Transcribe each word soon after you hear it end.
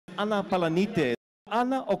Ana Palanite.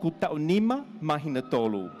 Ana o ku taunima mahina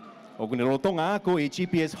tolu. O ku nirotonga ako I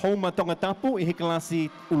GPS homa tonga tapu I he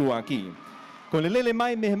klasi uluaki. Ko le lele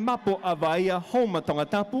mai me he mapo avaia homa tonga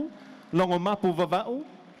tapu, longo mapu vavau,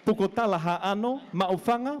 puko talaha ano,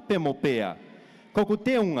 maufanga pe mopea. Ko ku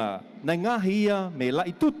teunga na ngahi ia me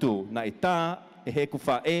lai tutu na ita e he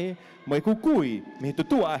kufa mo e kukui me he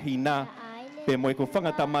tutua ahina, pe mo e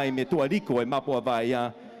kufanga tamai me tua riko e mapo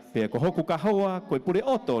avaia, pe ko hoku kahoa ko e pure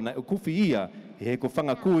oto na ukufi ia, e he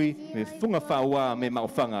kufanga kui me funga faua me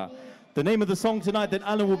maufanga. The name of the song tonight that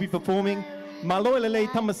Alan will be performing, Maloi Lele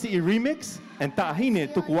Tamasii Remix, and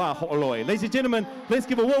Tahine Tukua Ho'oloi. Ladies and gentlemen, let's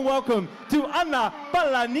give a warm welcome to Ana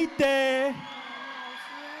Palanite.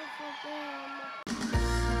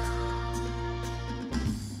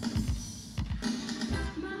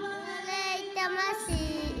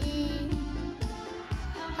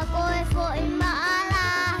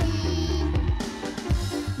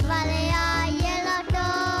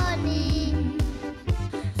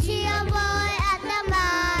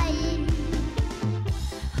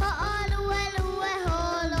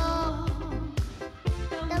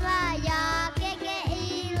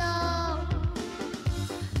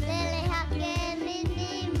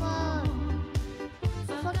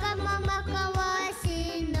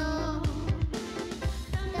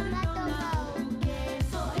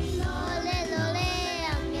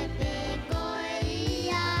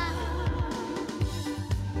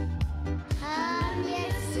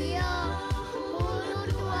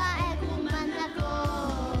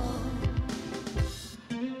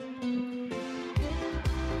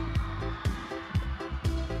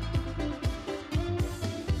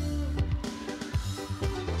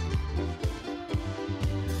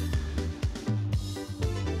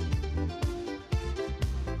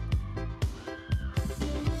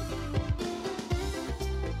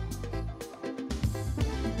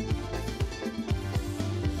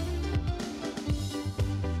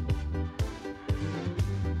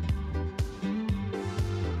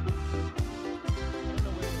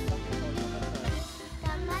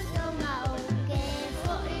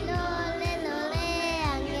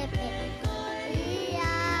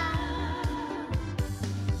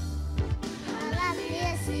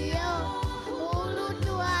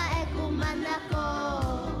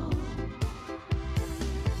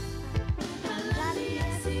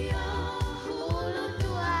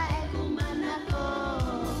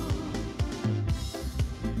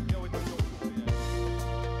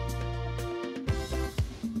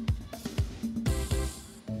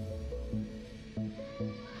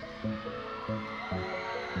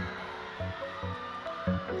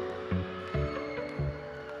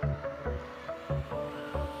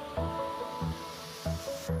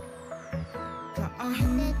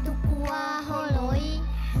 Ahne tukua holoi,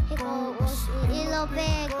 he ko osu ilo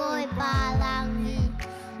be koi palangi.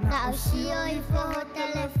 Na usio I foho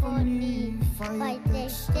telefoni, pai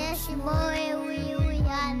testeshi moe ui ui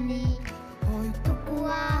hani. Hoi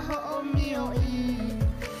tukua ho o mio I,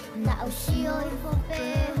 na usio I fo pe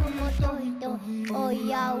homo tohi tohi. O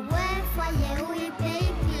ia we faye ui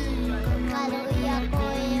baby, maru ia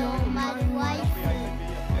koe o maru waifu.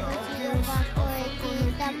 O tio wa koe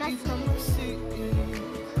ki tamasi.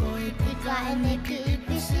 Ene ki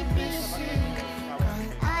pisi pisi,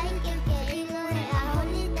 ai ke ilo he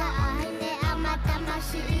ahonita ahine amata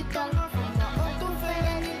masito. O tu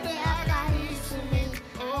fereni te akahisumi,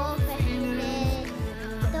 o fehine.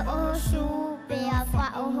 To o su pe afa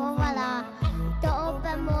o hovala, to o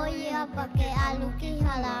pe moi apa ke aluki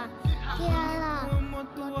hala. Ki hala,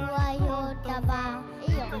 motua yo taba,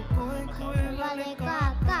 iyo. Vale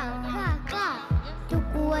ka,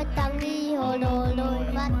 tuku tangi hololo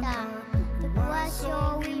mata.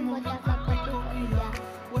 Washo wimo takapatukia,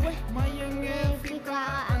 weh mayenge fika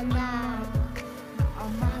ana.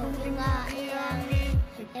 Amahulinga iangi,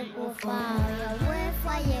 eko faya, weh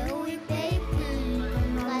faye ui baby.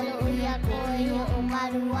 Kalau uya koyo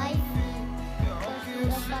umaru waifi,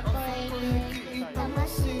 osuka koyo kita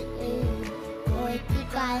masih. Koe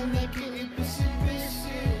tika neki ipisi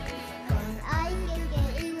pisi. Ai keke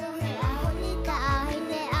ilo he ahonita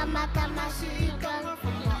ahine amata masih ikan.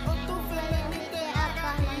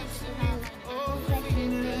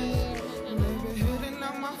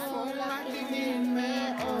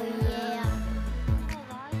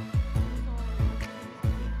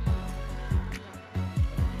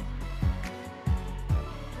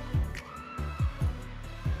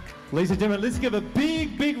 Ladies and gentlemen, let's give a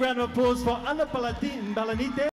big round of applause for Ana Palanite.